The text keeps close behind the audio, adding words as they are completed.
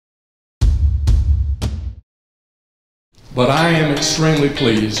But I am extremely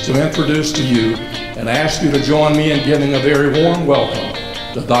pleased to introduce to you and ask you to join me in giving a very warm welcome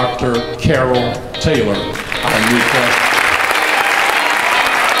to Dr. Carol Taylor, our new president.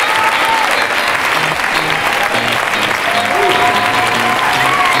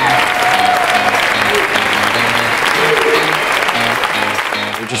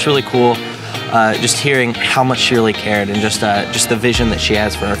 Just really cool, just hearing how much she really cared and just the vision that she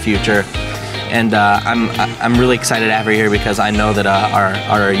has for our future. And I'm really excited to have her here because I know that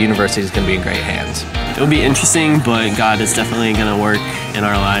our university is going to be in great hands. It'll be interesting, but God is definitely going to work in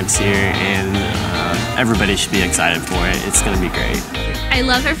our lives here, and everybody should be excited for it. It's going to be great. I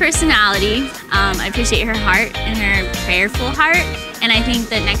love her personality. I appreciate her heart and her prayerful heart. And I think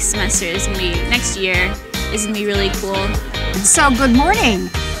that next year is going to be really cool. So good morning.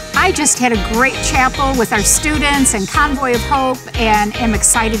 I just had a great chapel with our students and Convoy of Hope, and am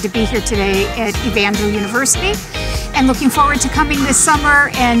excited to be here today at Evangel University and looking forward to coming this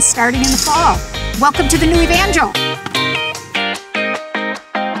summer and starting in the fall. Welcome to the new Evangel.